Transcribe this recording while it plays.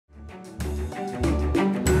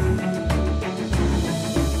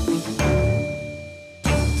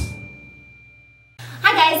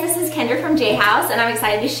Kendra from J House, and I'm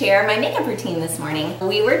excited to share my makeup routine this morning.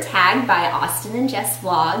 We were tagged by Austin and Jess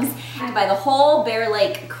Vlogs, and by the whole Bear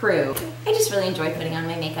Lake crew. I just really enjoy putting on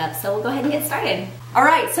my makeup, so we'll go ahead and get started. All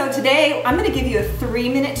right, so today I'm gonna give you a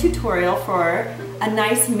 3-minute tutorial for a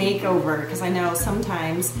nice makeover, because I know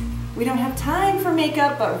sometimes we don't have time for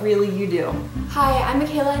makeup, but really you do. Hi, I'm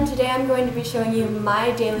Michaela, and today I'm going to be showing you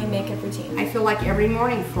my daily makeup routine. I feel like every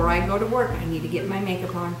morning before I go to work, I need to get my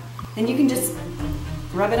makeup on. And you can just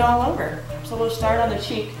rub it all over. So we'll start on the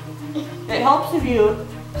cheek. It helps if you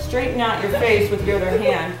straighten out your face with your other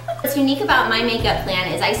hand. What's unique about my makeup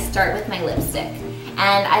plan is I start with my lipstick.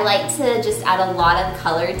 And I like to just add a lot of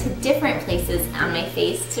color to different places on my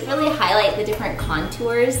face to really highlight the different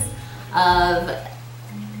contours of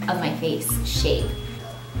my face shape.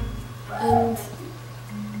 And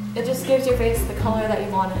it just gives your face the color that you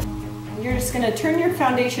want it. You're just gonna turn your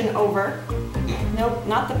foundation over. Nope,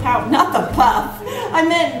 not the puff. I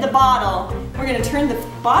meant the bottle. We're gonna turn the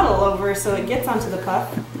bottle over so it gets onto the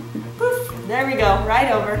puff. Poof, there we go,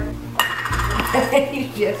 right over.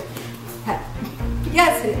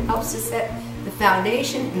 Yes, and it helps to set the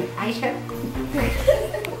foundation and eyeshadow.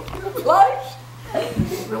 Blush.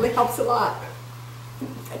 It really helps a lot.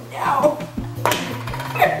 And now,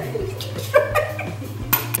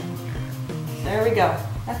 there we go.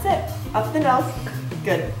 That's it. Up the nose.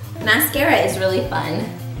 Good. Mascara is really fun.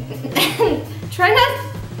 Try not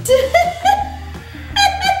to...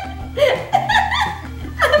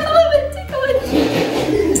 I'm a little bit ticklish.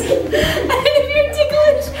 And if you're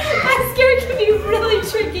ticklish, mascara can be really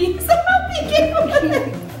tricky, so I'll be careful.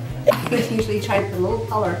 I usually try to put a little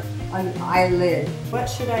color on the eyelid. What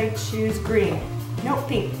should I choose? Green. No,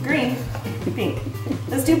 pink. Green. Pink.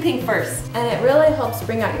 Let's do pink first. And it really helps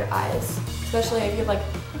bring out your eyes. Especially if you have like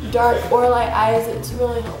dark or light eyes, it's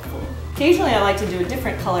really helpful. Occasionally I like to do a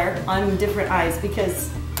different color on different eyes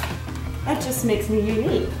because that just makes me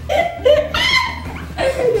unique.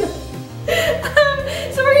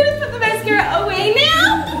 So we're gonna put the mascara away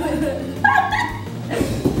now.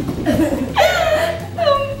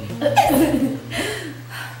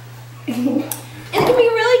 It can be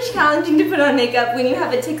really challenging to put on makeup when you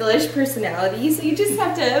have a ticklish personality, so you just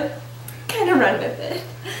have to kind of run with it.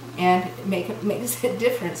 And it makes a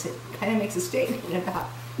difference. It kind of makes a statement about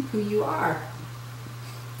who you are.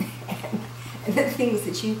 And the things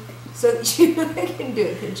that you, so that you can do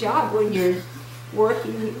a good job when you're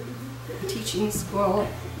working, teaching school,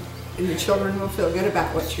 and the children will feel good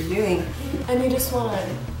about what you're doing. And you just want to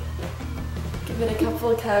give it a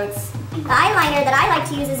couple of coats. The eyeliner that I like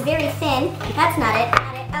to use is very thin. That's not it.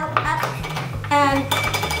 Not it. Up.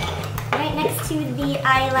 Right next to the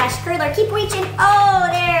eyelash curler. Keep reaching. Oh,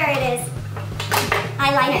 there it is.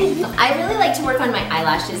 Eyeliner. I really like to work on my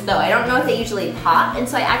eyelashes though. I don't know if they usually pop, and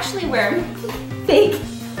so I actually wear fake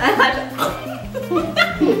eyelashes.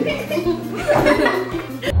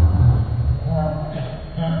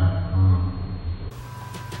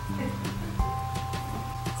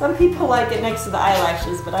 Some people like it next to the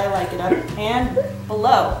eyelashes, but I like it up and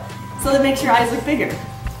below. So it makes your eyes look bigger.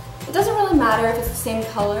 It doesn't really matter if it's the same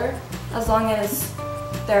color as long as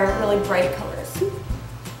they're really bright colors.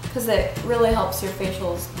 Because it really helps your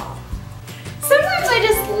facials pop. Sometimes I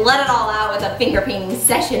just let it all out with a finger painting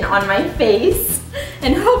session on my face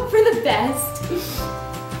and hope for the best.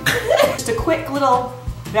 Just a quick little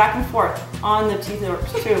back and forth on the teeth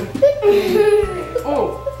too.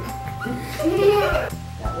 Oh.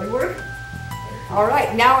 That would work. All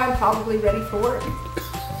right, now I'm probably ready for work.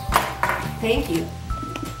 Thank you.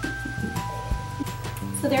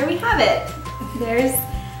 So there we have it. There's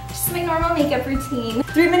just my normal makeup routine.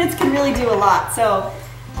 3 minutes can really do a lot. So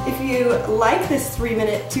if you like this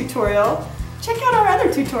 3-minute tutorial, check out our other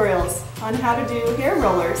tutorials on how to do hair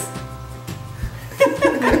rollers.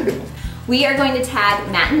 We are going to tag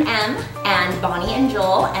Matt and Em, and Bonnie and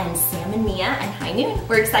Joel, and Sam and Mia, and High Noon.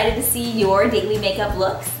 We're excited to see your daily makeup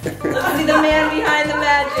looks. Let's see the man behind the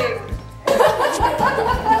magic.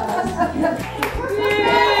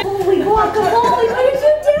 Holy guacamole,